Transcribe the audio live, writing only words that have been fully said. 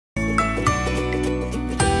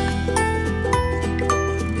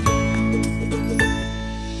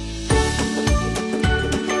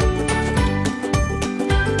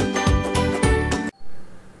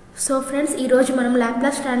So friends ఈరోజు మనం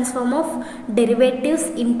Laplace transform of derivatives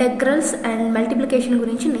integrals and multiplication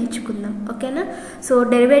గురించి నేర్చుకుందాం. ఓకేనా? సో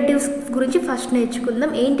డెరివేటివ్స్ గురించి ఫస్ట్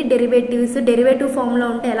నేర్చుకుందాం. ఏంటి డెరివేటివ్స్? డెరివేటివ్ ఫార్ములా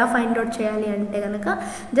ఉంటే ఎలా ఫైండ్ అవుట్ చేయాలి అంటే కనుక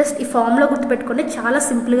జస్ట్ ఈ ఫార్ములా గుర్తుపెట్టుకుంటే చాలా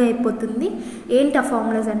సింపుల్గా అయిపోతుంది. ఏంటి ఆ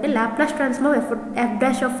ఫార్ములాస్ అంటే Laplace transform of F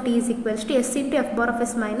dash of T is equals to yes into F bar of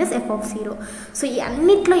yes minus F of zero. So ఈ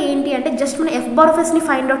అన్నిట్లో ఏంటి అంటే జస్ట్ మనం F bar of ఎస్ని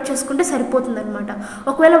find out చేసుకుంటే సరిపోతుంది అనమాట.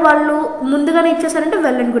 ఒకవేళ వాళ్ళు ముందుగానే ఇచ్చేసారంటే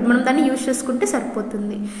వెల్ అండ్ గుడ్, మనం దాన్ని యూజ్ చేసుకుంటే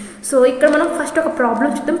సరిపోతుంది. సో ఇక్కడ మనం ఫస్ట్ ఒక ప్రాబ్లం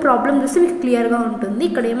చూద్దాం. ప్రాబ్లం చూస్తే మీకు క్లియర్గా ఉంటుంది.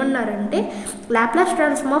 ఇక్కడ ఏమన్నారంటే Laplace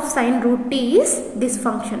transform of sign route T is this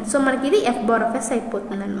function. So మనకి ఇది ఎఫ్ బార్ ఆఫ్ ఎస్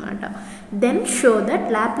అయిపోతుంది అనమాట. Then show that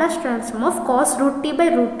Laplace transform of cos route tea by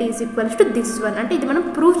root T is equals to this one. అంటే ఇది మనం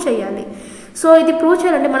prove చేయాలి. So ఇది prove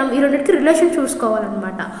చేయాలంటే మనం ఈ రెండింటికి రిలేషన్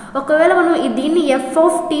చూసుకోవాలన్నమాట. ఒకవేళ మనం దీన్ని ఎఫ్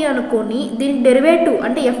ఆఫ్ టీ అనుకొని దీనికి డెరివేటివ్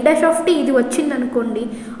అంటే ఎఫ్ డాష్ ఆఫ్ టీ ఇది వచ్చింది అనుకోండి,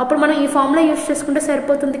 అప్పుడు మనం ఈ ఫార్ములా యూజ్ చేసుకుంటే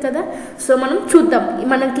సరిపోతుంది కదా. సో మనం చూద్దాం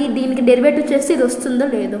మనకి దీనికి డెరివేటివ్ చేస్తే ఇది వస్తుందో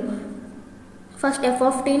లేదో. ఫస్ట్ ఎఫ్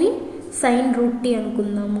ఆఫ్ టీని సైన్ రూట్ టీ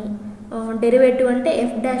అనుకుందాము. డెరివేటివ్ అంటే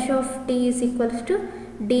F dash of T is equals to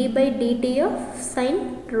D by dt of sign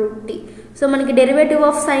route tea. So మనకి డెరివేటివ్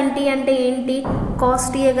ఆఫ్ సైన్ టీ అంటే ఏంటి? కాస్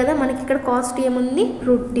టీయే కదా. మనకి ఇక్కడ కాస్ టీ ఏముంది?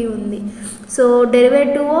 రూట్ టీ ఉంది. So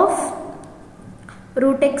derivative of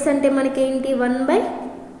root x అంటే మనకి ఏంటి?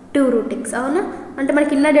 1/2 రూట్ ఎక్స్. అవునా? అంటే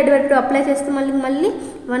మనకి ఇన్న డెరివేటివ్ అప్లై చేస్తే మళ్ళీ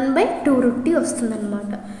 1/2 రూట్ టీ వస్తుంది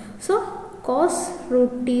అనమాట. So cos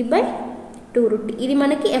route tea by 2 route tea ఇది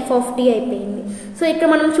మనకి ఎఫ్ ఆఫ్ టీ అయిపోయింది. సో ఇక్కడ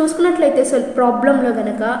మనం చూసుకున్నట్లయితే సో ప్రాబ్లంలో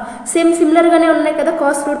కనుక సిమిలర్గానే ఉన్నాయి కదా.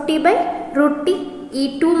 Cos route tea by root tea, ఈ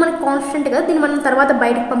 2 మనకి కాన్స్టెంట్ కదా, దీన్ని మనం తర్వాత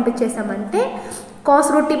బయటకు పంపించేసామంటే cos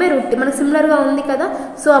route tea by root tea మనకు సిమిలర్గా ఉంది కదా.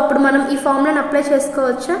 సో అప్పుడు మనం ఈ ఫార్ములాని అప్లై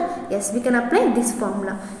చేసుకోవచ్చా? Yes, we can apply this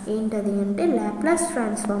formula. ఏంటది అంటే Laplace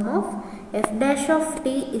transform of F dash of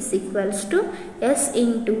T is equals to yes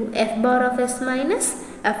into F bar of yes minus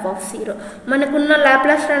F of zero. మనకున్న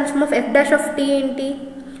Laplace transform of F dash of tea ఏంటి?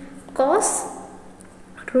 Cos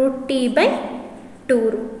route tea by 2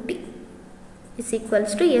 route T is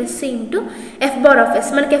equals to yes into F bar of yes.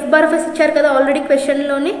 మనకి F bar of yes ఇచ్చారు కదా already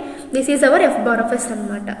క్వశ్చన్లోనే. This is our F bar of yes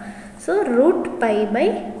అనమాట. So root pi by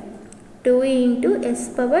 2 into yes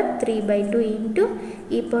power 3/2 into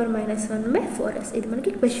ఈ power -1/4s. ఇది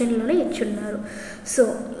మనకి క్వశ్చన్లోనే ఇచ్చున్నారు. So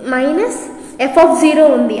minus F of zero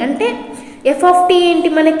ఉంది అంటే ఎఫ్ ఆఫ్ టీ ఏంటి?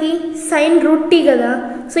 మనకి సైన్ రూట్ టీ కదా.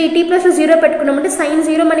 సో ఈ టీ ప్లస్ 0 పెట్టుకున్నామంటే సైన్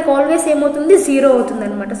 0 మనకి ఆల్వేస్ ఏమవుతుంది? 0 అవుతుంది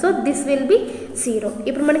అనమాట. So this will be 0.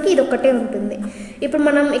 ఇప్పుడు మనకి ఇది ఒక్కటే ఉంటుంది. ఇప్పుడు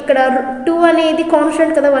మనం ఇక్కడ 2 అనేది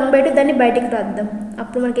కాన్స్టెంట్ కదా, 1/2 దాన్ని బయటికి రాద్దాం.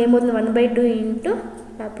 అప్పుడు మనకి ఏమవుతుంది? 1/2 into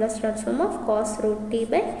Laplace transform of cos route tea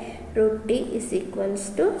by root T is equals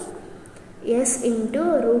to yes into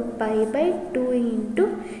root pi by 2 into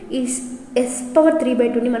ఈ ఎస్ పవర్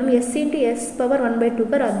 3/2ని మనం ఎస్ ఇంటూ ఎస్ పవర్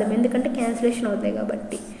 1/2గా రాద్దాం, ఎందుకంటే క్యాన్సిలేషన్ అవుతాయి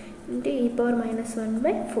కాబట్టి. అంటే ఈ పవర్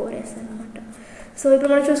 -1/4s అనమాట. సో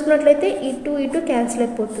ఇప్పుడు మనం చూసుకున్నట్లయితే ఈ 2 క్యాన్సిల్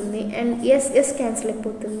అయిపోతుంది అండ్ ఎస్ క్యాన్సిల్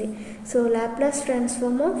అయిపోతుంది. So Laplace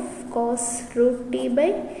transform of cos route tea by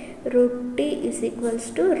root T is equals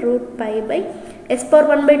to root pi by yes power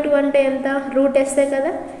 1/2 అంటే ఎంత? రూట్ ఎస్ఏ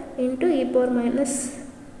కదా, ఇంటూ ఈ పవర్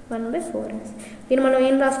 -1/4s. దీన్ని మనం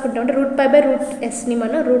ఏం రాసుకుంటాం అంటే రూట్ పై బై రూట్ ఎస్ని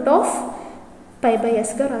మనం రూట్ ఆఫ్ పై బై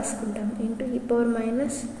ఎస్గా రాసుకుంటాం ఇంటూ ఈ పవర్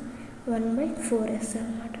 -1/4s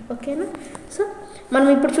అనమాట. ఓకేనా? సో మనం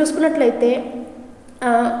ఇప్పుడు చూసుకున్నట్లయితే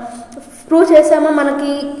ప్రూవ్ చేసామా? మనకి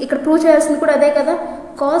ఇక్కడ ప్రూవ్ చేయాల్సింది కూడా అదే కదా.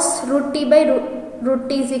 Cos route tea by root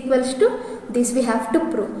T is equals to this we have to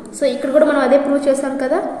prove. So ఇక్కడ కూడా మనం అదే ప్రూవ్ చేసాం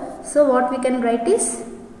కదా. So what we can write is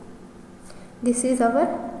this is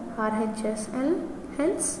our RHS and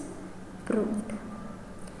hence proved.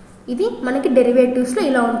 ఇది మనకి డెరివేటివ్స్లో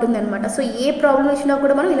ఇలా ఉంటుంది అనమాట. సో ఏ ప్రాబ్లం ఇచ్చినా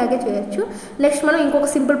కూడా మనం ఇలాగే చేయొచ్చు. నెక్స్ట్ మనం ఇంకొక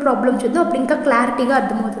సింపుల్ ప్రాబ్లం చూద్దాం, అప్పుడు ఇంకా క్లారిటీగా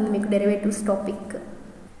అర్థమవుతుంది మీకు డెరివేటివ్స్ టాపిక్.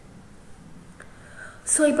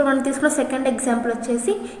 సో ఇప్పుడు మనం తీసుకున్న సెకండ్ ఎగ్జాంపుల్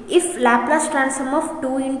వచ్చేసి if Laplace transform of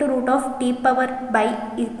 2 into root of tea power by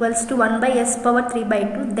equals to 1/s power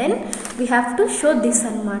 3/2 then we have to show this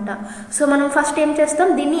అనమాట. సో మనం ఫస్ట్ ఏం చేస్తాం?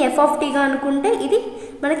 దీన్ని ఎఫ్ ఆఫ్ టీగా అనుకుంటే ఇది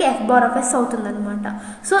మనకి ఎఫ్ బార్ ఆఫ్ ఎస్ అవుతుంది అనమాట.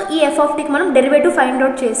 సో ఈ ఎఫ్ ఆఫ్ టీకి మనం డెరివేటివ్ ఫైండ్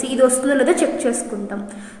అవుట్ చేసి ఇది వస్తుందో లేదో చెక్ చేసుకుంటాం.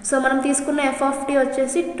 సో మనం తీసుకున్న ఎఫ్ ఆఫ్ టీ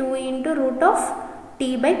వచ్చేసి 2 into root of tea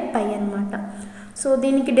by pi అనమాట. సో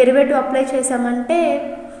దీనికి డెరివేటివ్ అప్లై చేసామంటే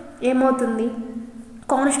ఏమవుతుంది?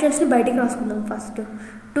 కాన్స్టెంట్స్ని బయటికి రాసుకుందాం. ఫస్ట్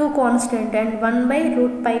 2 కాన్స్టెంట్ అండ్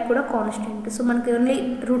 1/రూట్ పై కూడా కాన్స్టెంట్. సో మనకి ఓన్లీ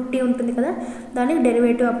రూట్ టీ ఉంటుంది కదా, దానికి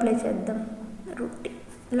డెరివేటివ్ అప్లై చేద్దాం. రూట్ టీ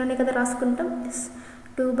ఇలానే కదా రాసుకుంటాం. ఎస్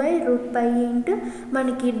 2/రూట్ పై ఇంటూ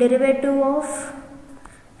మనకి డెరివేటివ్ ఆఫ్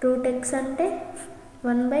రూట్ ఎక్స్ అంటే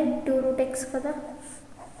 1/2 రూట్ ఎక్స్ కదా,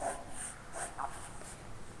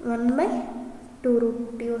 1/2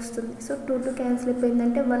 2√t వస్తుంది. సో 2 క్యాన్సిల్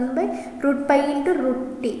అయిపోయిందంటే 1/√π ఇంటూ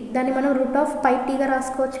 √t. దాన్ని మనం √πtగా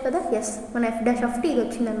రాసుకోవచ్చు కదా. ఎస్, మన f' ఇది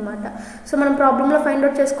వచ్చిందనమాట. సో మనం ప్రాబ్లంలో ఫైండ్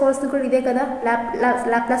అవుట్ చేసుకోవాల్సింది కూడా ఇదే కదా,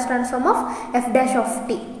 Laplace transform of f'.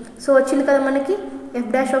 So వచ్చింది కదా మనకి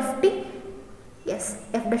f'. ఎస్,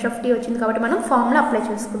 f' వచ్చింది కాబట్టి మనం ఫార్ములా అప్లై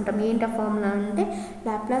చేసుకుంటాం. ఏంటి ఆ ఫార్ములా అంటే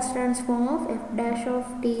Laplace transform of f'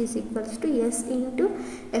 is equals to s into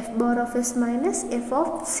f⁻s minus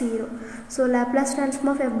f(0). So Laplace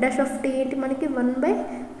transform of f' ఏంటి మనకి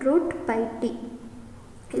 1/√πt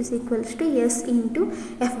is equals to s into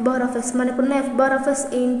f⁻s. మనకున్న f⁻s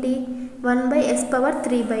ఏంటి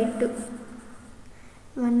 1/s⁻3/2.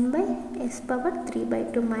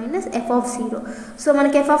 1/s⁻3/2 minus f(0). So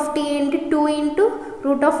మనకి f ఏంటి 2 into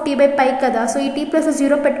 √t/π కదా. So ఈ t plus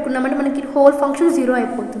 0 పెట్టుకున్నామంటే మనకి హోల్ ఫంక్షన్ 0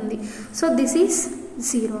 అయిపోతుంది. సో దిస్ ఈజ్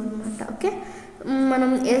 0 అనమాట. ఓకే, మనం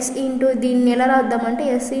s ఇంటూ దీన్ని ఎలా రాద్దామంటే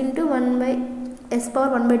s ఇంటూ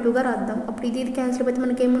 1/s⁻1/2గా రాద్దాం. అప్పుడు ఇది క్యాన్సిల్ అయిపోతే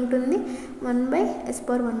మనకి ఏముంటుంది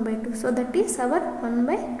 1/s⁻1/2. So that is our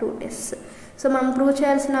 1/√s. So మనం ప్రూవ్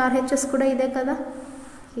చేయాల్సిన RHS కూడా ఇదే కదా.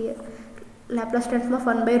 Here Laplace transform of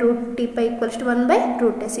 1/√t equals to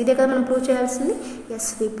 1/√s. ఇదే కదా మనం ప్రూవ్ చేయాల్సింది. ఎస్,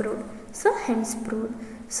 వి proved. So hence proved.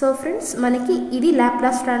 So friends, మనకి ఇది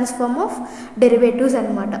లాప్లాస్ ట్రాన్స్ఫార్మ్ ఆఫ్ డెరివేటివ్స్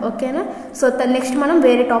అనమాట. ఓకేనా. సో నెక్స్ట్ మనం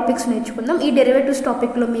వేరే టాపిక్స్ నేర్చుకుందాం. ఈ డెరివేటివ్స్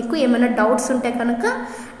టాపిక్లో మీకు ఏమైనా డౌట్స్ ఉంటే కనుక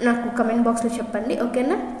నాకు కమెంట్ బాక్స్లో చెప్పండి.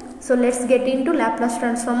 ఓకేనా. So let's get in to Laplace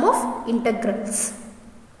transform of integrals.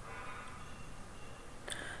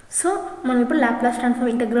 So మనం ఇప్పుడు లాప్లాస్ ట్రాన్స్ఫార్మ్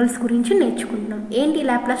ఇంటగ్రల్స్ గురించి నేర్చుకుంటున్నాం. ఏంటి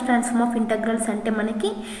లాప్లాస్ ట్రాన్స్ఫార్మ్ ఆఫ్ ఇంటగ్రల్స్ అంటే మనకి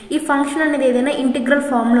ఈ ఫంక్షన్ అనేది ఏదైనా ఇంటిగ్రల్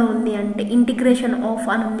ఫామ్లో ఉంది అంటే, ఇంటిగ్రేషన్ ఆఫ్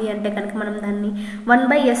అని ఉంది అంటే కనుక మనం దాన్ని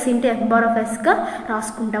 1/s ఇంటూ f⁻s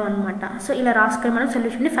రాసుకుంటాం అనమాట. సో ఇలా రాసుకొని మనం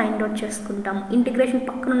సొల్యూషన్ని ఫైండ్ అవుట్ చేసుకుంటాం. ఇంటిగ్రేషన్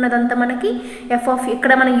పక్కన ఉన్నదంతా మనకి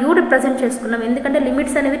ఇక్కడ మనం u రిప్రజెంట్ చేసుకున్నాం. ఎందుకంటే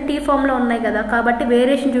లిమిట్స్ అనేవి t ఫామ్లో ఉన్నాయి కదా, కాబట్టి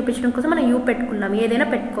వేరియేషన్ చూపించడం కోసం మనం u పెట్టుకున్నాం. ఏదైనా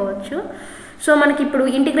పెట్టుకోవచ్చు. సో మనకి ఇప్పుడు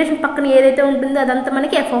ఇంటిగ్రేషన్ పక్కన ఏదైతే ఉంటుందో అదంతా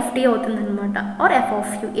మనకి f అవుతుంది అనమాట, ఆర్ f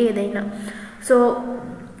ఏదైనా. సో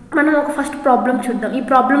మనం ఒక ఫస్ట్ ప్రాబ్లం చూద్దాం. ఈ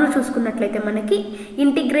ప్రాబ్లంలో చూసుకున్నట్లయితే మనకి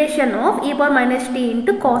integration of e⁻t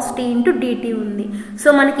into cos t into dt ఉంది. సో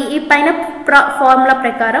మనకి ఈ పైన ఫార్ములా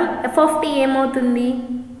ప్రకారం f ఏమవుతుంది,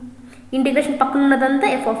 ఇంటిగ్రేషన్ పక్కన ఉన్నదంతా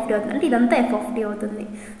f అవుతుంది, అంటే ఇదంతా f అవుతుంది.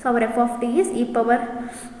 So our f is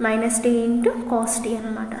e⁻t into cos t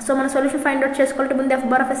అనమాట. సో మన సొల్యూషన్ ఫైండ్ అవుట్ చేసుకోవాలంటే ముందు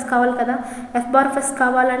f⁻s కావాలి కదా. f⁻s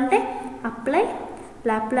కావాలంటే apply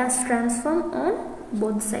Laplace transform on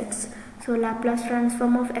both sides. So Laplace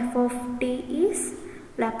transform of f is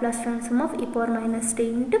Laplace transform of e⁻t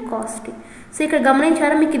into cos t. So ఇక్కడ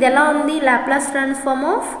గమనించారా మీకు ఇది ఎలా ఉంది, Laplace transform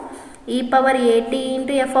of e⁻at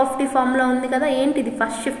into f ఫామ్లో ఉంది కదా. ఏంటిది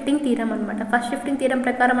ఫస్ట్ షిఫ్టింగ్ థీరం అనమాట. ఫస్ట్ షిఫ్టింగ్ థీరం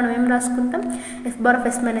ప్రకారం మనం ఏం రాసుకుంటాం,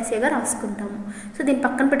 f⁻s-a రాసుకుంటాము. సో దీన్ని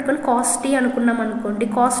పక్కన పెట్టుకొని cos t అనుకున్నాం అనుకోండి.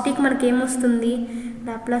 cos tకి మనకి ఏమొస్తుంది,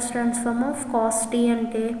 Laplace transform of cos t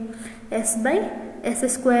అంటే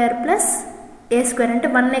s/s² ప్లస్ a² అంటే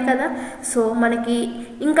 1 కదా. సో మనకి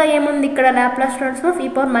ఇంకా ఏముంది ఇక్కడ, లాప్లాస్ ట్రాన్స్ఫార్మ్ ఆఫ్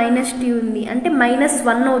e⁻t ఉంది అంటే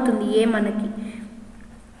 -1 అవుతుంది a మనకి.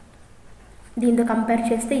 దీంతో కంపేర్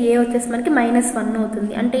చేస్తే a వచ్చేసి మనకి -1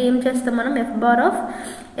 అవుతుంది. అంటే ఏం చేస్తాం మనం,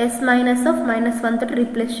 f⁻s-1 తోటి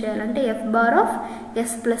రీప్లేస్ చేయాలి. అంటే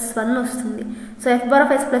f⁻s+1 వస్తుంది. సో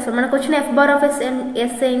f⁻s+1 మనకు వచ్చిన f⁻s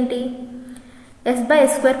ఏంటి,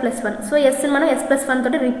 s/s² + 1. సో s మనం s+1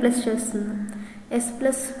 తోటి రీప్లేస్ చేస్తున్నాం.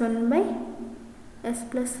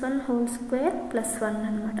 s+1 హోల్ స్క్వేర్ ప్లస్ 1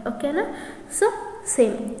 అనమాట. ఓకేనా. సో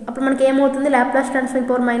సేమ్ అప్పుడు మనకి ఏమవుతుంది, Laplace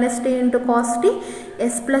transform e⁻t into cos t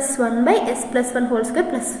s+1/s+1 whole square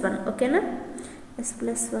plus 1. ఓకేనా.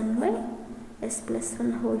 s+1/s+1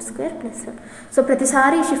 whole square plus 1. So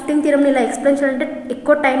ప్రతిసారి షిఫ్టింగ్ థీరంని ఇలా ఎక్స్ప్లెయిన్ చేయాలంటే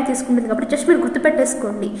ఎక్కువ టైం తీసుకుంటుంది కాబట్టి జస్ట్ మీరు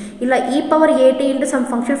గుర్తుపెట్టేసుకోండి. ఇలా e⁻at ఇంటూ సమ్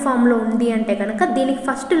ఫంక్షన్ ఫామ్లో ఉంది అంటే కనుక దీనికి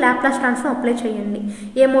ఫస్ట్ లాప్లాస్ ట్రాన్స్ఫార్మ్ అప్లై చేయండి.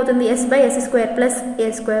 ఏమవుతుంది, s/s² ప్లస్ a²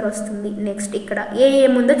 వస్తుంది. నెక్స్ట్ ఇక్కడ a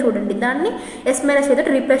ఏముందో చూడండి, దాన్ని s-a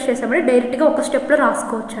తోటి రీప్లేస్ చేసామంటే డైరెక్ట్గా ఒక స్టెప్లో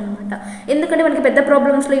రాసుకోవచ్చు అనమాట. ఎందుకంటే మనకి పెద్ద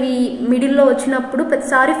ప్రాబ్లమ్స్లో ఇవి మిడిల్లో వచ్చినప్పుడు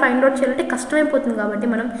ప్రతిసారి ఫైండ్ అవుట్ చేయాలంటే కష్టమైపోతుంది కాబట్టి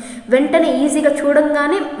మనం వెంటనే ఈజీగా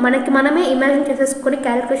చూడంగానే మనమే ఇమాజిన్ చేసేసుకొని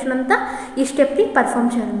క్యాలిక్యులేషన్ అంతా ఈ స్టెప్ని పర్ఫామ్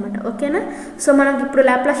చేయాలన్నమాట. ఓకేనా. సో మనం ఇప్పుడు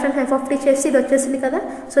లాప్లాస్ ట్రాన్స్ఫార్మ్ f చేసి ఇది వచ్చేసింది కదా.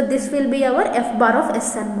 So this will be our f⁻s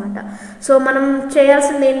అనమాట. సో మనం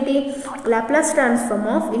చేయాల్సింది ఏంటి, Laplace transform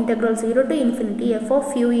of integral 0 to ∞ f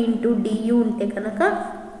into du ఉంటే కనుక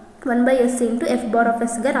 1/s into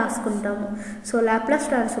f⁻s రాసుకుంటాము. So Laplace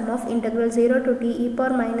transform of integral 0 to t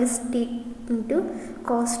e⁻t into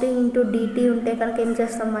cos t into dt ఉంటే కనుక ఏం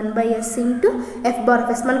చేస్తాం, 1/s ఇంటూ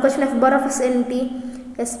f⁻s. మనకు వచ్చిన f⁻s ఏంటి,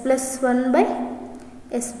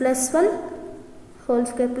 s+1/s+1 హోల్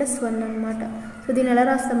స్క్వేర్ ప్లస్ 1 అనమాట. సో దీన్ని ఎలా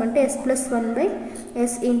రాస్తామంటే s plus 1 by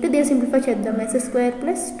s into దీన్ని సింప్లిఫై చేద్దాం s square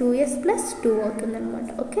plus 2s plus 2 అవుతుంది అనమాట.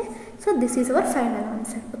 Okay, so this is our final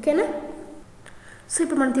answer. ఓకేనా. సో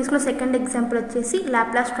ఇప్పుడు మనం తీసుకున్న సెకండ్ ఎగ్జాంపుల్ వచ్చేసి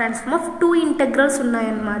లాప్లాస్ ట్రాన్స్ఫార్మ్ ఆఫ్ 2 ఇంటెగ్రల్స్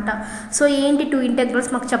ఉన్నాయన్నమాట. సో ఏంటి 2 ఇంటెగ్రల్స్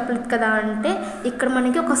మాకు చెప్పలేదు కదా అంటే ఇక్కడ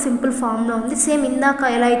మనకి ఒక సింపుల్ ఫార్ములా ఉంది. సేమ్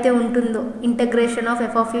ఇందాక ఎలా అయితే ఉంటుందో integration of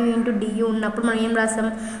f of u into du ఉన్నప్పుడు మనం ఏం రాసాం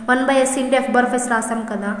 1/s into f bar of s రాసాం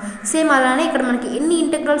కదా. సేమ్ అలానే ఇక్కడ మనకి ఎన్ని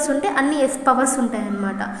ఇంటెగ్రల్స్ ఉంటే అన్ని s పవర్స్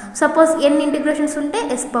ఉంటాయన్నమాట. సపోజ్ n ఇంటిగ్రేషన్స్ ఉంటే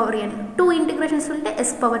s పవర్ n, 2 ఇంటిగ్రేషన్స్ ఉంటే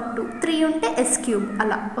s పవర్ 2, 3 ఉంటే s క్యూబ్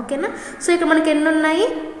అలా. ఓకేనా. సో ఇక్కడ మనకి ఎన్ని ఉన్నాయి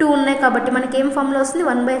 2 ఉన్నాయి కాబట్టి మనకి ఏం ఫార్ములా వస్తుంది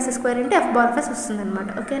 1/s square into f bar of s వస్తుంది అనమాట.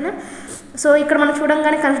 ఓకేనా. సో ఇక్కడ మనం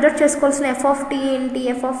చూడంగానే కన్సిడర్ చేసుకోవాల్సిన f ఆఫ్ t ఏంటి,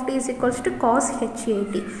 f of t is equals to cos hat.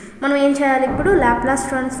 మనం ఏం చేయాలి ఇప్పుడు లాప్లాస్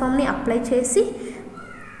ట్రాన్స్ఫార్మ్ని అప్లై చేసి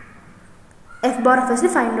f bar of s ని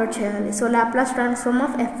ఫైండ్ అవుట్ చేయాలి. So Laplace transform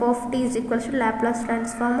of f of t is equals to Laplace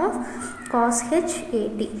transform of cos hat.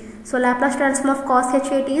 So Laplace transform of cos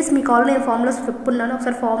hat is మీకు already నేను formulas చెప్పుకున్నాను.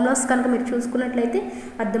 ఒకసారి formulas కనుక మీరు చూసుకున్నట్లయితే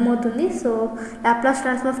అర్థమవుతుంది. So Laplace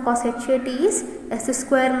transform of cos hat is s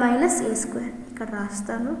square minus a square. ఇక్కడ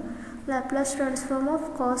రాస్తాను. Laplace transform of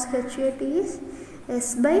cos hat is s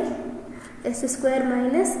by s square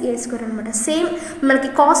minus a square అనమాట. సేమ్ మనకి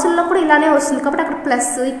కాసుల్లో కూడా ఇలానే వస్తుంది కాబట్టి అక్కడ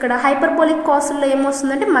ప్లస్, ఇక్కడ హైపర్బోలిక్ కాసుల్లో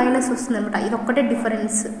ఏమొస్తుందంటే మైనస్ వస్తుంది అనమాట. ఇది ఒక్కటే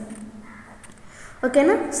డిఫరెన్స్.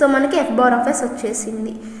 ఓకేనా. సో మనకి f బార్ ఆఫ్ s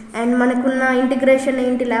వచ్చేసింది. అండ్ మనకున్న ఇంటిగ్రేషన్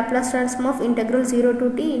ఏంటి Laplace transform of integral 0 to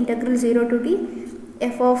t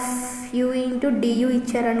f of u into du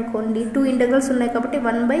ఇచ్చారనుకోండి. 2 ఇంటెగ్రల్స్ ఉన్నాయి కాబట్టి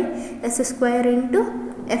 1/s square into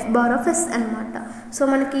f bar of s అనమాట. సో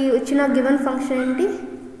మనకి వచ్చిన గివెన్ ఫంక్షన్ ఏంటి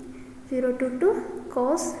 0 to 2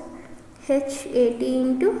 cos hat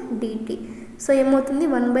into dt. So ఏమవుతుంది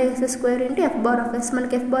 1/s square into f bar of s.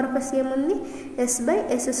 మనకి f bar of s ఏముంది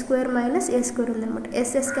s/s square minus a square ఉంది అనమాట.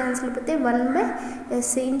 s cancel అయిపోతే 1/s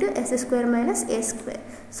into s square minus a square.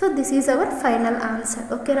 So this is our final answer.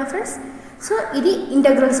 ఓకేనా friends. So ఇది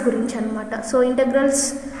integrals గురించి అనమాట. So integrals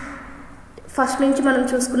first నుంచి మనం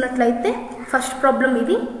చూసుకున్నట్లయితే ఫస్ట్ ప్రాబ్లం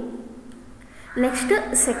ఇది, నెక్స్ట్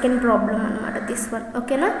సెకండ్ ప్రాబ్లం అనమాట దిస్ వన్.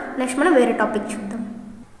 ఓకేనా. నెక్స్ట్ మనం వేరే టాపిక్ చూద్దాం.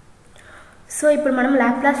 సో ఇప్పుడు మనం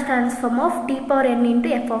Laplace transform of t power n into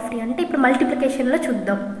f of t అంటే ఇప్పుడు మల్టిప్లికేషన్లో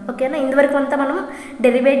చూద్దాం. ఓకేనా. ఇంతవరకు అంతా మనం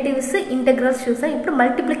డెరివేటివ్స్ ఇంటెగ్రల్స్ చూసాం. ఇప్పుడు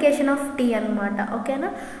మల్టిప్లికేషన్ ఆఫ్ t అనమాట. ఓకేనా.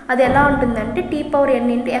 అది ఎలా ఉంటుందంటే t power n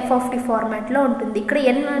into f of t ఫార్మాట్లో ఉంటుంది. ఇక్కడ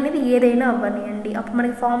n అనేది ఏదైనా అవ్వనియండి. అప్పుడు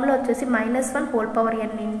మనకి ఫార్ములా వచ్చేసి -1 whole power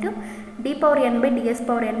n into d power n by ds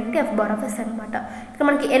power n into f bar of s అనమాట. ఇక్కడ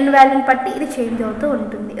మనకి n వాల్యూని బట్టి ఇది చేంజ్ అవుతూ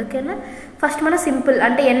ఉంటుంది. ఓకేనా. ఫస్ట్ మనం సింపుల్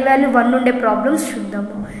అంటే n వాల్యూ 1 ఉండే ప్రాబ్లమ్స్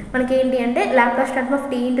చూద్దాము. మనకి ఏంటి అంటే Laplace transform of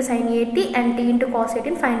t into sin at and t into cos at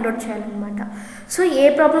find out చేయాలన్నమాట. సో ఏ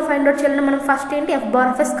ప్రాబ్లం ఫైండ్ అవుట్ చేయాలంటే మనం ఫస్ట్ ఏంటి f బార్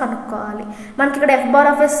ఆఫ్ s కనుక్కోవాలి. మనకి ఇక్కడ f బార్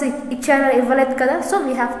ఆఫ్ s ఇవ్వలేదు కదా. So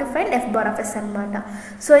we have to find f bar of s అనమాట.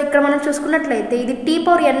 సో ఇక్కడ మనం చూసుకున్నట్లయితే ఇది t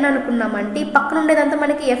పవర్ n అనుకున్నామంటే ఈ పక్కన ఉండేదంతా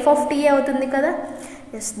మనకి f ఆఫ్ t అవుతుంది కదా.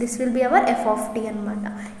 Yes, this will be our f of t అనమాట.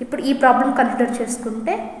 ఇప్పుడు ఈ ప్రాబ్లం కన్సిడర్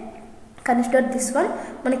చేసుకుంటే కన్సిడర్ దిస్ వన్,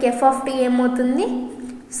 మనకి f ఆఫ్ t ఏమవుతుంది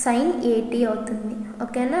sin at అవుతుంది.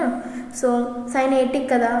 ఓకేనా. సో sin at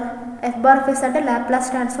కదా, f బార్ ఆఫ్ s అంటే లాప్లాస్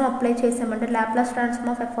ట్రాన్స్ఫార్మ్ అప్లై చేసామంటే Laplace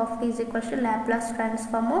transform of f of t is equals to Laplace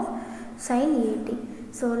transform of sin at.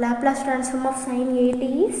 So Laplace transform of sin at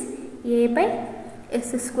is a by s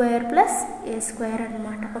square plus a square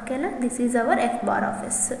అనమాట. ఓకేనా. This is our f bar of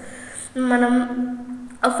s. మనం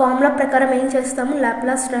ఆ formula ప్రకారం ఏం చేస్తాము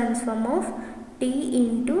Laplace transform of t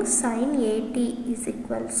into sin at is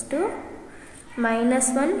equals to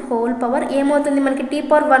 -1 whole power ఏమవుతుంది మనకి t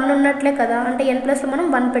power 1 ఉన్నట్లే కదా, అంటే n ప్లస్లో మనం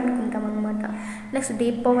 1 పెట్టుకుంటాం అనమాట. Next d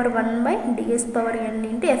power 1 by ds power n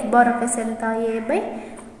into f bar of s ఎంత a by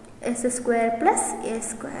s square plus a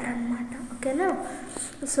square అనమాట. ఓకేనా.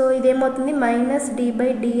 So ఇదేమవుతుంది -d by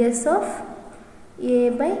ds of a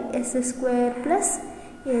by s square plus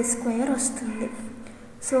a square వస్తుంది.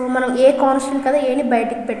 So మనం a constant కదా ఏని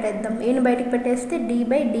బయటికి పెట్టేద్దాం. ఏని బయటికి పెట్టేస్తే d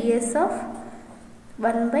by ds of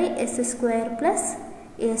 1/s square plus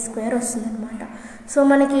a square వస్తుంది అనమాట. సో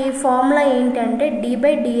మనకి ఫార్ములా ఏంటంటే d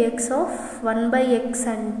by dx of 1/x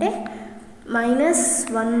అంటే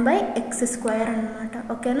 -1/x స్క్వేర్ అనమాట.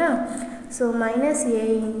 ఓకేనా. సో -a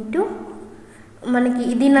ఇంటూ మనకి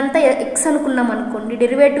దీనంతా x అనుకున్నాం అనుకోండి,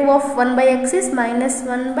 derivative of 1/x is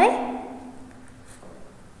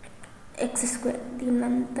 -1/x square.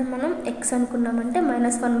 దీన్నంతా మనం ఎక్స్ అనుకున్నామంటే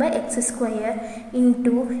 -1/x²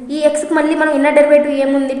 ఇంటూ ఈ ఎక్స్కి మళ్ళీ మనం ఇన్నర్ డెరివేటివ్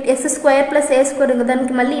ఏముంది s² + a²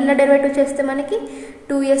 దానికి మళ్ళీ ఇన్నర్ డెరివేటివ్ చేస్తే మనకి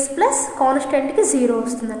 2s ప్లస్ కాన్స్టెంట్కి 0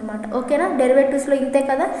 వస్తుంది అనమాట. ఓకేనా, డెరివేటివ్స్లో ఇంతే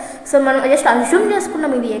కదా. సో మనం జస్ట్ అజ్యూమ్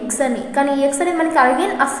చేసుకున్నాం ఇది ఎక్స్ అని, కానీ ఈ ఎక్స్ అనేది మనకి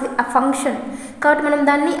అగైన్ ఆ ఫంక్షన్ కాబట్టి మనం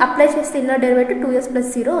దాన్ని అప్లై చేస్తే ఇన్నర్ డెరివేటివ్ 2s +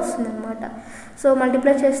 0 వస్తుంది అనమాట. సో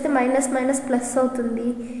మల్టిప్లై చేస్తే మైనస్ మైనస్ ప్లస్ అవుతుంది,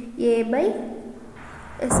 a/s²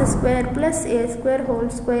 + a²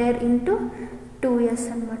 × 2s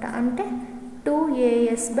అనమాట. అంటే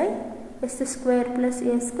 2as/s² +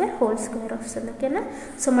 a² వస్తుంది. ఓకేనా,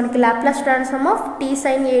 సో మనకి Laplace transform of t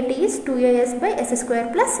sin at is 2as/s²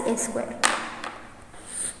 + a².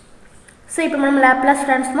 So ఇప్పుడు మనం Laplace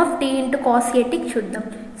transform of t × cos at చూద్దాం.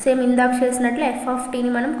 సేమ్ ఇందాక చేసినట్లే f(t)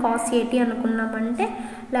 ని మనం cos at అనుకున్నామంటే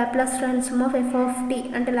Laplace transform of f(t)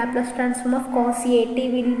 అంటే Laplace transform of cos at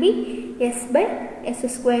will be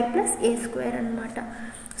s/s² + a² అనమాట.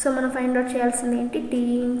 So మనం ఫైండ్ అవుట్ చేయాల్సింది ఏంటి, t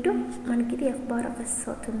ఇంటూ మనకి ఇది f(s)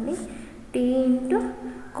 అవుతుంది. t into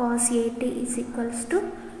cos at is equals to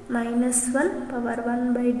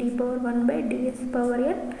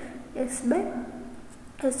 -1/1/d⁴1/ds⁴n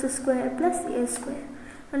s/s² + a²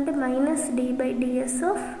 అంటే -d/ds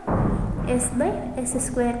of s/s²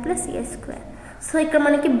 + a². So ఇక్కడ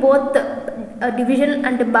మనకి బోత్ డివిజన్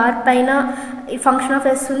అంటే బార్ పైన ఫంక్షన్ ఆఫ్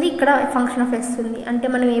ఎస్ ఉంది, ఇక్కడ ఫంక్షన్ ఆఫ్ ఎస్ ఉంది. అంటే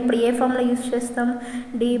మనం ఇప్పుడు ఏ ఫామ్లో యూజ్ చేస్తాం,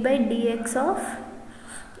 d/dx ఆఫ్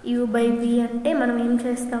u/v అంటే మనం ఏం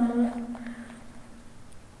చేస్తాము,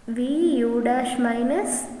 vu' -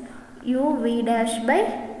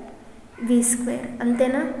 uv'/v².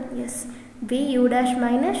 అంతేనా, ఎస్, vu' - uv'/v²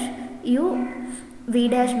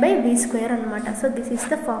 అనమాట. So this is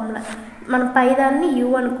the formula. మనం పై దాన్ని u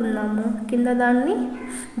అనుకున్నాము, కింద దాన్ని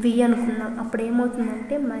v అనుకున్నాం. అప్పుడు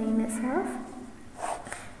ఏమవుతుందంటే -v²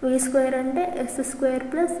 అంటే s² +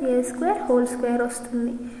 a²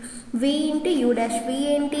 వస్తుంది. v ఇంటూ u', v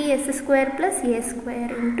ఏంటి s² + a²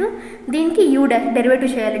 ఇంటూ దీనికి u'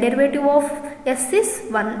 డెరివేటివ్ చేయాలి. Derivative of s is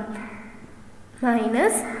 1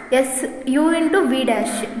 minus s u into v',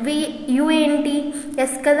 u ఏంటి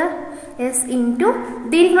s కదా, s ఇంటూ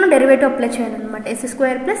దీనికి మనం డెరివేటివ్ అప్లై చేయాలన్నమాట s²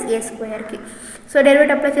 + a²కి. సో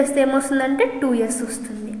డెరివేటివ్ అప్లై చేస్తే ఏమొస్తుందంటే 2s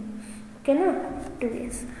వస్తుంది. ఓకేనా,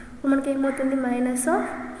 2s. మనకి ఏమవుతుంది -s²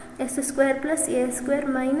 + a²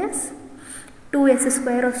 -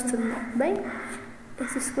 2s² వస్తుంది బై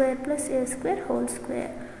s² + a²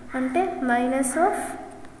 అంటే -2s²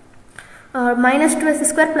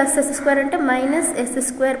 + s² అంటే -s²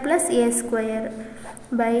 + a²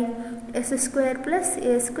 by s² +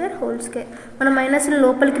 a² మనం మైనస్ని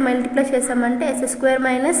లోపలికి మల్టిప్లై చేసామంటే s² -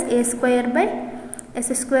 a² by s²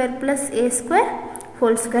 +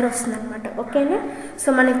 a² వస్తుంది అనమాట. ఓకేనా, సో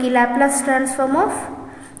మనకి Laplace transform of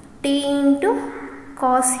t into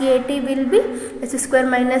cos at will be s² -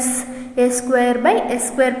 a² by s²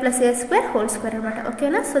 + a² అనమాట.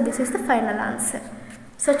 ఓకేనా, so this is the final answer.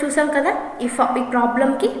 So చూసాం కదా, ఈ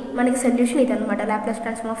ప్రాబ్లమ్కి మనకి సొల్యూషన్ ఇది అనమాట, లాప్లాస్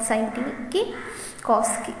ట్రాన్స్ఫార్మ్ ఆఫ్ sin tకి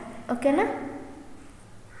కాస్కి. ఓకేనా,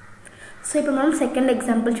 సో ఇప్పుడు మనం సెకండ్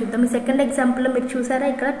ఎగ్జాంపుల్ చూద్దాం. ఈ సెకండ్ ఎగ్జాంపుల్లో మీరు చూసారా,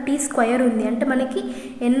 ఇక్కడ t² ఉంది అంటే మనకి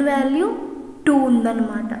n వాల్యూ 2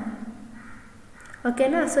 ఉందన్నమాట.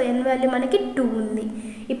 ఓకేనా, సో n వాల్యూ మనకి 2 ఉంది.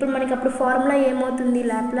 ఇప్పుడు మనకి అప్పుడు ఫార్ములా ఏమవుతుంది,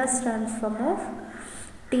 Laplace transform of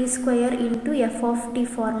t² into f(t)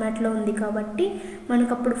 ఫార్మాట్లో ఉంది కాబట్టి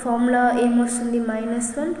మనకు అప్పుడు ఫార్ములా ఏమొస్తుంది,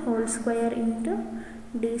 -1² ఇంటూ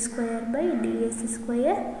d²/ds²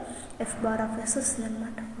 f(s) వస్తుంది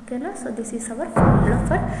అనమాట. ఓకేనా, so this is our formula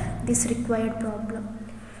for this required problem.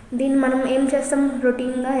 దీన్ని మనం ఏం చేస్తాం,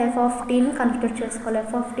 రొటీన్గా f(t)ని కన్సిడర్ చేసుకోవాలి.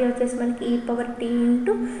 f(t) వచ్చేసి మనకి e⁻t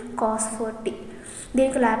ఇంటూ cos 4t.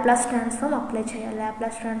 దీనికి లాప్లాస్ ట్రాన్స్ఫార్మ్ అప్లై చేయాలి.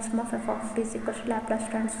 Laplace transform of f(t) = Laplace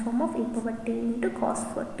transform of e⁻t into cos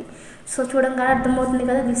 4t. So చూడంగానే అర్థమవుతుంది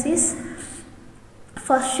కదా, this is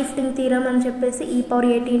first shifting theorem అని చెప్పేసి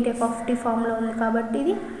e⁻at ఇంటూ f(t) ఫామ్లో ఉంది కాబట్టి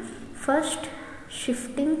ఇది ఫస్ట్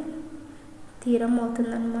షిఫ్టింగ్ థీరం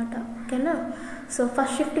అవుతుంది అనమాట. ఓకేనా, సో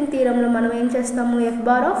ఫస్ట్ షిఫ్టింగ్ థీరంలో మనం ఏం చేస్తాము,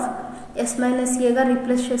 f(s - a)గా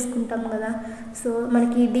రీప్లేస్ చేసుకుంటాం కదా. సో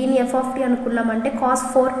మనకి దీని f(t) అనుకున్నామంటే cos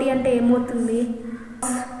 4t అంటే ఏమవుతుంది,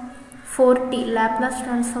 4t Laplace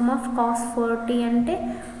transform of cos 4t అంటే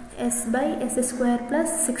s/s² +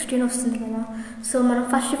 16 వస్తుంది కదా. సో మనం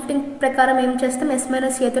ఫస్ట్ షిఫ్టింగ్ ప్రకారం ఏం చేస్తాం, s -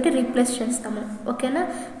 a తోటి రీప్లేస్ చేస్తాము. ఓకేనా,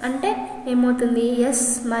 అంటే ఏమవుతుంది, s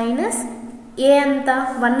 - a అంత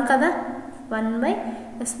 1 కదా,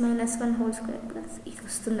 1/s - 1² ప్లస్ ఇది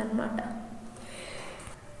వస్తుంది అనమాట.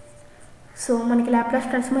 సో మనకి Laplace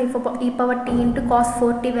transform e⁻t into cos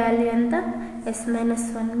 4t value ఎంత, s - 1/s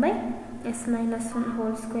 - 1²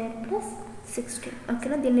 ప్లస్ 16.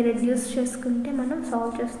 ఓకేనా, దీన్ని రెడ్యూస్ చేసుకుంటే మనం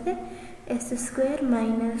సాల్వ్ చేస్తే s square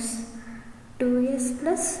minus 2s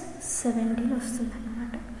plus 17 వస్తుంది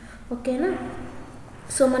అనమాట. ఓకేనా,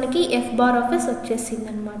 సో మనకి f బార్ ఆఫ్ s వచ్చేసింది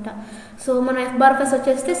అనమాట. సో మనం f బార్ ఆఫ్ s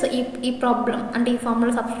వచ్చేస్తే సో ఈ ప్రాబ్లం అంటే ఈ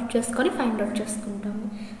ఫార్ములా సబ్స్టిట్యూట్ చేసుకొని ఫైండ్ అవుట్ చేసుకుంటాము.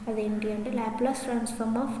 అదేంటి అంటే Laplace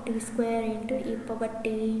transform of t square into e power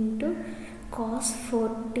t into cos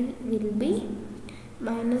 4t will be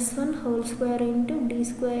 -1 whole square into d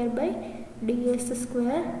square by ds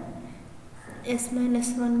square s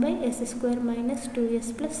minus 1 by s square minus 2s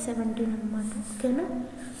plus 17 అనమాట. ఓకేనా,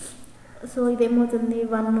 so ఇదేమవుతుంది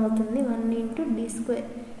 1 అవుతుంది. 1 into d square,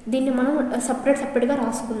 దీన్ని మనం సపరేట్గా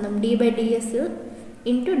రాసుకుందాం, d by ds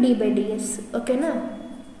into d by ds. ఓకేనా,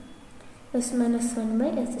 s minus 1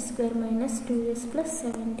 by s square minus 2s plus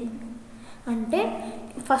 17 అంటే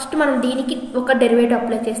first మనం దీనికి ఒక డెరివేటివ్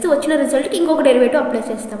అప్లై చేస్తే వచ్చిన రిజల్ట్కి ఇంకొక డెరివేటివ్ అప్లై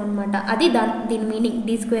చేస్తాం అనమాట. అది దీని meaning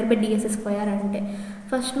d square by ds square అంటే.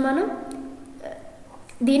 ఫస్ట్ మనం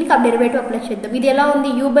దీనికి ఆ డెరివేటివ్ అప్లై చేద్దాం. ఇది ఎలా ఉంది,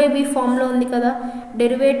 u బై v ఫామ్లో ఉంది కదా.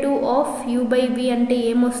 Derivative of u by v అంటే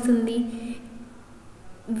ఏమొస్తుంది,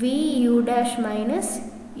 v u dash minus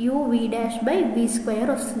u v dash by v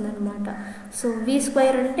square వస్తుంది అనమాట. సో v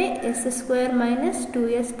స్క్వేర్ అంటే s square minus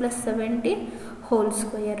 2s plus 17 whole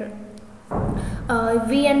square.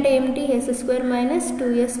 v అంటే ఏమిటి, s square minus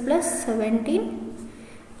 2s plus 17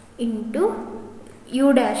 into u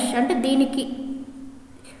dash అంటే దీనికి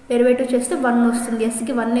derivative చేస్తే 1 వస్తుంది,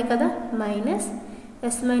 ఎస్కి 1 కదా, minus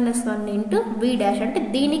s minus 1 into v dash అంటే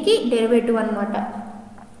దీనికి డెరివేటివ్ అనమాట.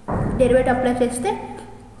 డెరివేటివ్ అప్లై చేస్తే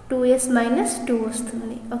 2s మైనస్ 2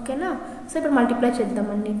 వస్తుంది. ఓకేనా, సో ఇప్పుడు మల్టిప్లై చేద్దాం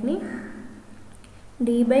అన్నిటిని.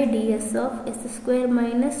 d by ds of s square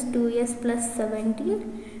minus 2s plus 17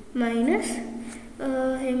 minus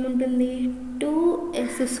ఏముంటుంది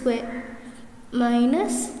 2s square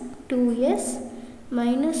minus 2s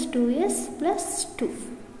minus 2s plus 2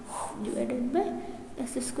 divided by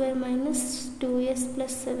s square minus 2s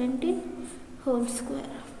plus 17 whole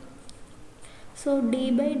square. So d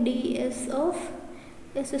by ds of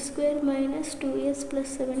s square minus 2s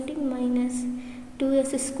plus 17 minus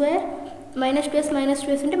 2s square minus 2s minus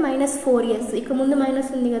 2s అంటే minus 4s, ఇక్కడ ముందు minus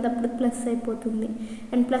ఉంది కదా అప్పుడు plus అయిపోతుంది,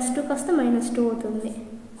 and plus 2 కాస్త minus 2 అవుతుంది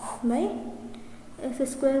by s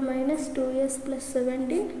square minus 2s plus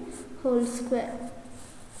 17 whole square.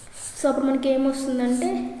 So అప్పుడు మనకి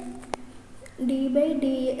ఏమొస్తుందంటే d by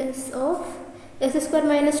ds of s square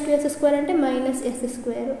minus 2s square అంటే minus s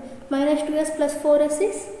square minus 2s plus 4s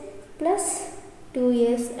is plus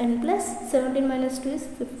 2s and plus 17 minus 2 is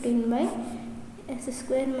 15 by s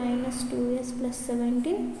square minus 2s plus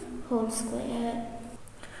 17 whole square.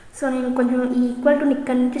 So నేను కొంచెం ఈ equal to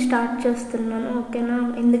ఇక్కడ నుంచి start చేస్తున్నాను. ఓకేనా,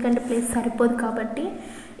 ఎందుకంటే place సరిపోదు కాబట్టి.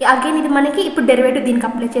 అగైన్ ఇది మనకి ఇప్పుడు డెరివేటివ్ దీనికి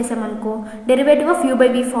apply చేసామనుకో, derivative of u by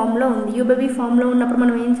v ఫామ్లో ఉంది. u బై v ఫామ్లో ఉన్నప్పుడు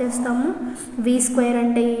మనం ఏం చేస్తాము, v స్క్వేర్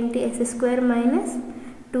అంటే ఏంటి, s square minus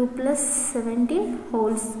 2 plus 17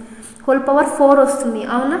 whole power 4 వస్తుంది.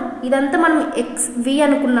 అవునా, ఇదంతా మనం v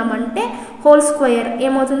అనుకున్నామంటే హోల్ స్క్వేర్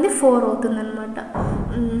ఏమవుతుంది 4 అవుతుంది అనమాట.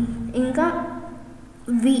 ఇంకా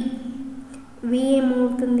v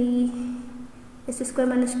ఏమవుతుంది, s square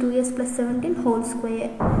minus 2s plus 17 whole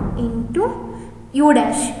square into u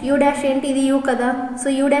dash ఏంటి, ఇది u కదా, సో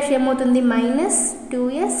u డాష్ ఏమవుతుంది మైనస్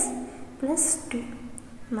 2s ప్లస్ 2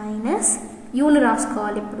 మైనస్ యూని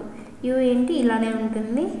రాసుకోవాలి. ఇప్పుడు u ఏంటి ఇలానే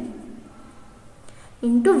ఉంటుంది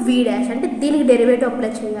ఇంటూ v డాష్ అంటే దీనికి డెరివేటివ్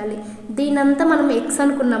అప్లై చేయాలి. దీనంతా మనం x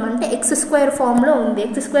అనుకున్నామంటే x స్క్వేర్ ఫామ్లో ఉంది.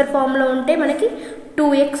 x స్క్వేర్ ఫామ్లో ఉంటే మనకి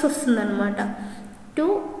 2x వస్తుంది అనమాట.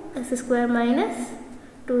 2s square minus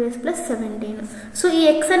 2s plus 17. So ఈ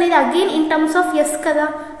x అనేది again in terms of s కదా,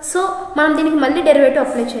 సో మనం దీనికి మళ్ళీ డెరివేటివ్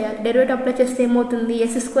అప్లై చేయాలి. డెరివేటివ్ అప్లై చేస్తే ఏమవుతుంది,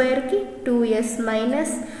 s స్క్వేర్కి 2s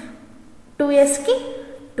minus 2sకి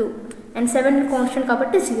 2 and 7 constant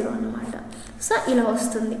కాబట్టి 0 అనమాట. సో ఇలా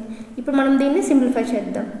వస్తుంది. ఇప్పుడు మనం దీన్ని సింప్లిఫై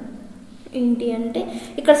చేద్దాం. ఏంటి అంటే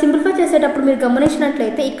ఇక్కడ సింప్లిఫై చేసేటప్పుడు మీరు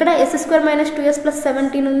గమనించినట్లయితే ఇక్కడ s square minus 2s plus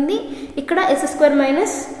 17 ఉంది, ఇక్కడ s square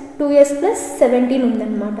minus 2s plus 17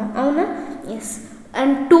 ఉందన్నమాట. అవునా, ఎస్,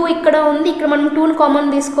 అండ్ 2 ఇక్కడ ఉంది, ఇక్కడ మనం 2ని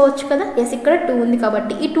కామన్ తీసుకోవచ్చు కదా, ఎస్ ఇక్కడ 2 ఉంది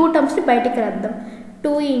కాబట్టి ఈ 2 టర్మ్స్ని బయటికి రాద్దాం.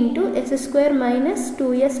 2 into s square minus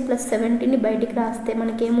 2s plus 17ని బయటికి రాస్తే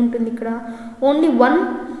మనకి ఏముంటుంది, ఇక్కడ only 1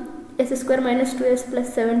 s square minus 2s plus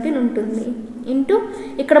 17 ఉంటుంది ఇంటూ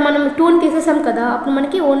ఇక్కడ మనం 2ని తీసేసాం కదా, అప్పుడు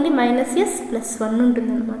మనకి ఓన్లీ మైనస్ s ప్లస్ 1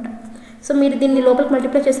 ఉంటుంది అనమాట. సో మీరు దీన్ని లోపలికి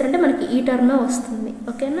మల్టిప్లై చేశారంటే మనకి ఈ టర్మే వస్తుంది.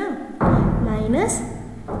 ఓకేనా,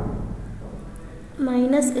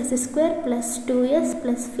 minus s square plus 2s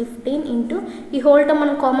plus 15 into ఈ హోల్ టర్మ్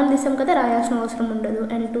మనం కామన్ తీసాం కదా, రాయాల్సిన అవసరం ఉండదు,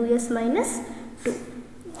 and 2s minus 2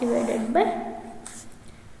 divided by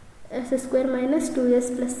yes square minus 2s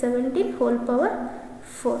plus 17 whole power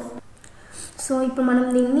 4. So ఇప్పుడు మనం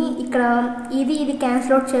దీన్ని ఇక్కడ ఇది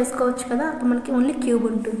క్యాన్సిల్ అవుట్ చేసుకోవచ్చు కదా, అప్పుడు మనకి ఓన్లీ క్యూబ్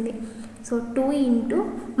ఉంటుంది. సో 2 ఇంటూ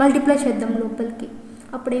మల్టిప్లై చేద్దాం లోపలికి,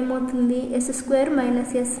 అప్పుడు ఏమవుతుంది yes square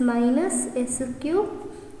minus yes minus yes cube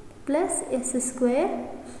plus S square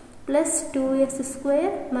plus 2s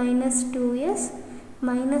square minus 2s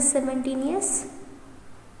minus 17s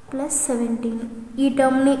plus 17. ఈ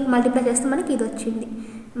టర్మ్ని మల్టిప్లై చేస్తే మనకి ఇది వచ్చింది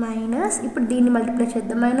మైనస్. ఇప్పుడు దీన్ని మల్టిప్లై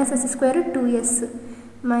చేద్దాం, minus yes square 2s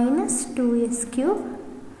minus 2s cube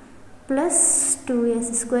plus 2s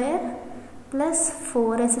square plus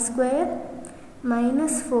 4s square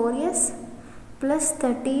minus 4s plus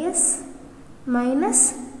 30s minus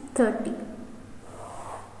 30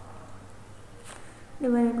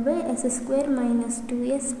 divided by yes square minus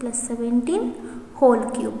 2s plus 17 whole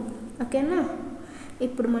cube. ఓకేనా,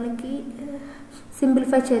 ఇప్పుడు మనకి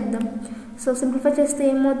సింప్లిఫై చేద్దాం. సో సింప్లిఫై చేస్తే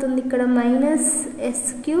ఏమవుతుంది, ఇక్కడ minus yes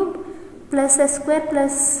cube plus S square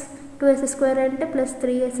plus 2s square అంటే plus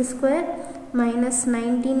 3s square minus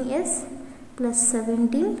 19s plus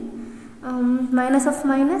 17 minus of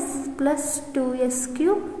minus plus 2s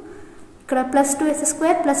cube, ఇక్కడ plus 2s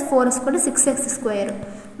square plus 4s కూడా 6s square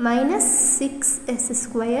minus 6s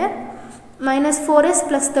square minus 4s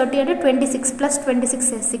plus 30 అంటే 26 plus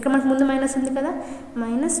 26s, ఇక్కడ మనకు ముందు minus ఉంది కదా,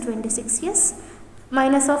 minus 26s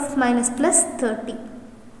minus of minus plus 30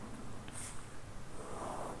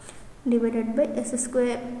 divided by yes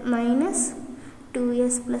square minus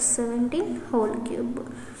 2s plus 17 whole cube.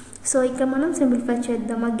 So ఇక్కడ మనం simplify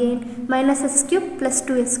చేద్దాం. Again minus yes cube plus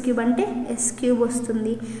 2s cube అంటే ఎస్ క్యూబ్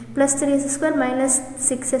వస్తుంది, plus 3s square minus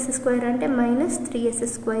 6s square అంటే minus 3s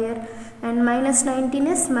square and minus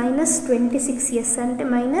 19s minus 26s అంటే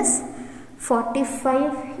minus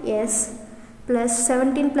 45s plus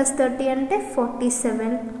 17 plus 30 అంటే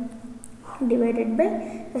 47 divided by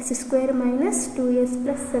yes square minus 2s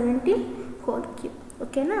plus 17 whole cube.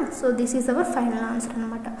 ఓకేనా, so this is our final answer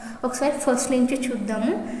అనమాట. ఒకసారి first నుంచి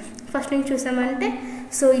చూద్దాము. First నుంచి చూసామంటే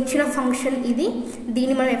సో ఇచ్చిన ఫంక్షన్ ఇది,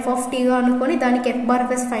 దీన్ని మనం ఎఫ్ ఆఫ్ టీగా అనుకొని దానికి F bar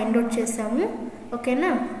of yes find out చేసాము. ఓకేనా,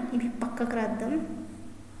 ఇది పక్కకు రాద్దాం.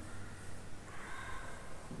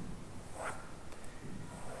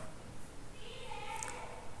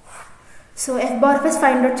 So F bar of yes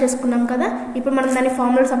find out చేసుకున్నాం కదా, ఇప్పుడు మనం దాని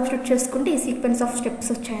ఫార్ములా సబ్స్టిట్యూట్ చేసుకుంటే ఈ సీక్వెన్స్ ఆఫ్ స్టెప్స్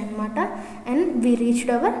వచ్చాయన్నమాట and we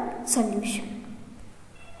reached hour solution.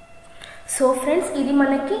 So friends, ఇది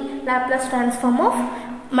మనకి Laplace transform of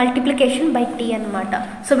multiplication by tea అనమాట.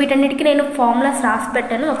 సో వీటన్నిటికీ నేను ఫార్ములాస్ రాసి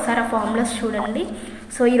పెట్టాను, ఒకసారి ఆ ఫార్ములాస్ చూడండి.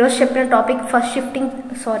 సో ఈరోజు చెప్పిన టాపిక్ ఫస్ట్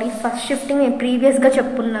షిఫ్టింగ్ నేను ప్రీవియస్గా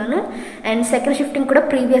చెప్పున్నాను అండ్ సెకండ్ షిఫ్టింగ్ కూడా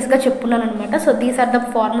ప్రీవియస్గా చెప్పున్నాను అనమాట. So these are the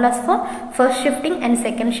formulas for first shifting and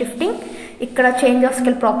second shifting. ఇక్కడ change of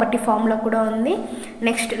scale property formula కూడా ఉంది.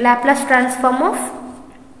 Next Laplace transform of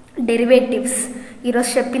derivatives ఈరోజు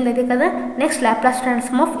చెప్పింది అదే కదా. Next Laplace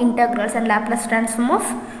transform of integrals and Laplace transform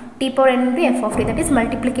of t power n into f of t, that is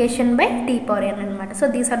multiplication by t power n అనమాట. So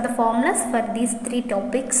these are the formulas for these 3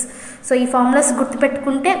 topics. So ఈ formulas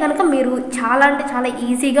గుర్తుపెట్టుకుంటే కనుక మీరు చాలా అంటే చాలా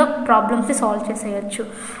ఈజీగా ప్రాబ్లమ్స్ని సాల్వ్ చేసేయచ్చు.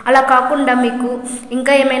 అలా కాకుండా మీకు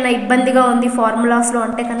ఇంకా ఏమైనా ఇబ్బందిగా ఉంది ఫార్ములాస్లో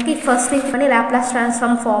అంటే కనుక ఈ ఫస్ట్ నుంచి Laplace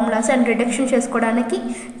transform formulas and reduction చేసుకోవడానికి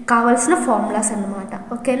కావాల్సిన ఫార్ములాస్ అనమాట.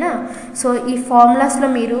 ఓకేనా, సో ఈ ఫార్ములాస్లో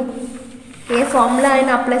మీరు ఏ ఫార్ములా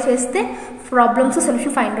అయినా అప్లై చేస్తే ప్రాబ్లమ్స్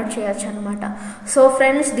సొల్యూషన్ ఫైండ్ అవుట్ చేయొచ్చు అనమాట. So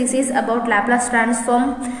friends, this is about Laplace transform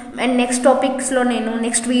and next టాపిక్స్లో నేను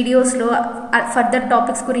నెక్స్ట్ వీడియోస్లో ఫర్దర్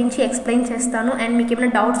టాపిక్స్ గురించి ఎక్స్ప్లెయిన్ చేస్తాను. అండ్ మీకు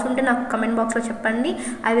ఏమైనా డౌట్స్ ఉంటే నాకు కమెంట్ బాక్స్లో చెప్పండి.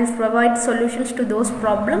 I will provide solutions to those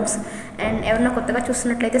problems. And ఎవరైనా కొత్తగా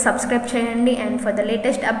చూస్తున్నట్లయితే సబ్స్క్రైబ్ చేయండి. And for the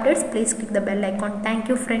latest updates please click the bell icon. Thank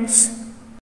you friends.